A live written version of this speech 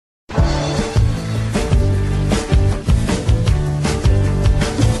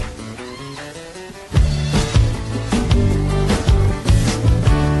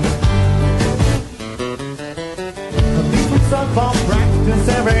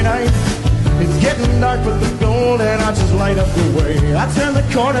Friday night. It's getting dark with the gold and I just light up the way. I turn the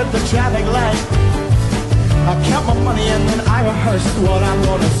corner at the traffic light. I count my money and then I rehearse what I'm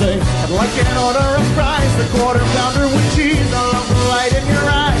gonna say. I'd like an order of fries, a quarter pounder with cheese. I love the light in your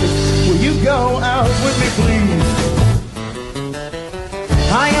eyes. Will you go out with me, please?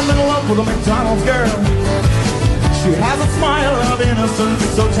 I am in love with a McDonald's girl. She has a smile of innocence,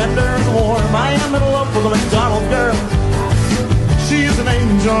 so tender and warm. I am in love with a McDonald's girl. She's an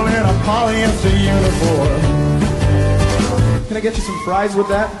angel in a polyester uniform. Can I get you some fries with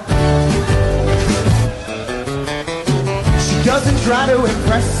that? She doesn't try to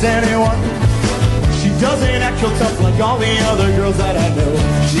impress anyone. She doesn't act real tough like all the other girls that I know.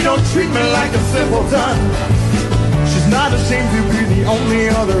 She don't treat me like a simpleton. She's not ashamed to be the only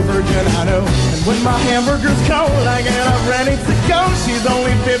other virgin I know. And when my hamburger's cold, I get up ready to go. She's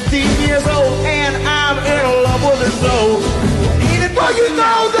only 15 years old, and I'm in love with her so. But you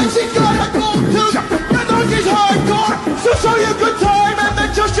know that she's got a gold tooth. You know she's hardcore. She'll show you a good time and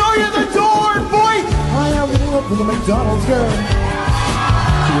then she'll show you the door. Boy, I am in love with a McDonald's girl.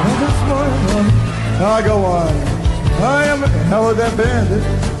 She has a smile. I go on. I am in hell with that bandit.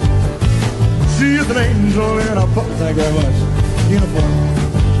 She is an angel in a thank you very much. Uniform.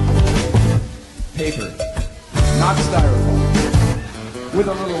 Paper. Not styrofoam. With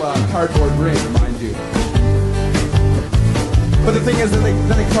a little cardboard ring, mind you. But the thing is, then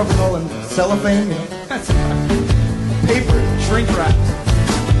they cover it all in cellophane. You know? That's paper, shrink wrapped.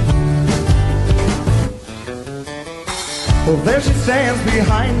 Well, there she stands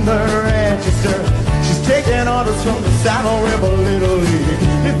behind the register. She's taking orders from the Saddle River Little League.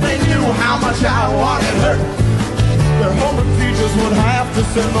 If they knew how much I wanted her, their homework teachers would have to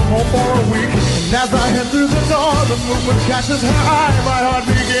send them home for a week. And as I head through the door, the movement catches her eye. My heart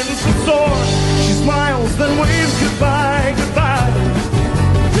begins to soar. She smiles, then waves goodbye, goodbye,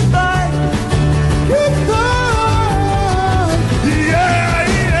 goodbye, goodbye. Yeah,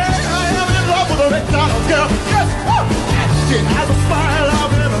 yeah, I am in love with a McDonald's girl. Yes, woo! She has a smile of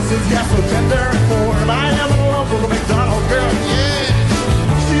innocence, yes, so tender and warm. I am in love with a McDonald's girl. Yeah,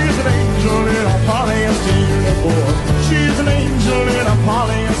 she's an angel in a polyester uniform. She's an angel in a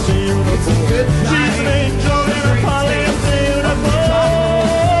polyester uniform. She's an angel in a polyester uniform.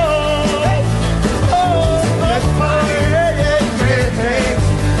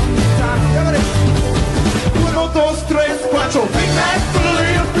 Dos, tres, cuatro. Big Mac,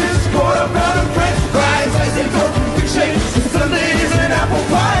 fillet of fish, quarter pound of French fries, ice and coke, big shakes, sundaes and apple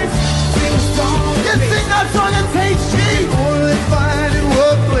pies. Sing a song, yes, sing that song and taste cheap. Or they find in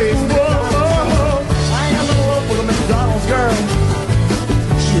what place. I am in love with a McDonald's girl.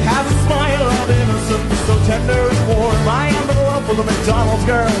 She has a smile of innocence, so tender and warm. I am in love with a McDonald's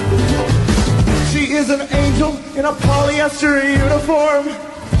girl. She is an angel in a polyester uniform.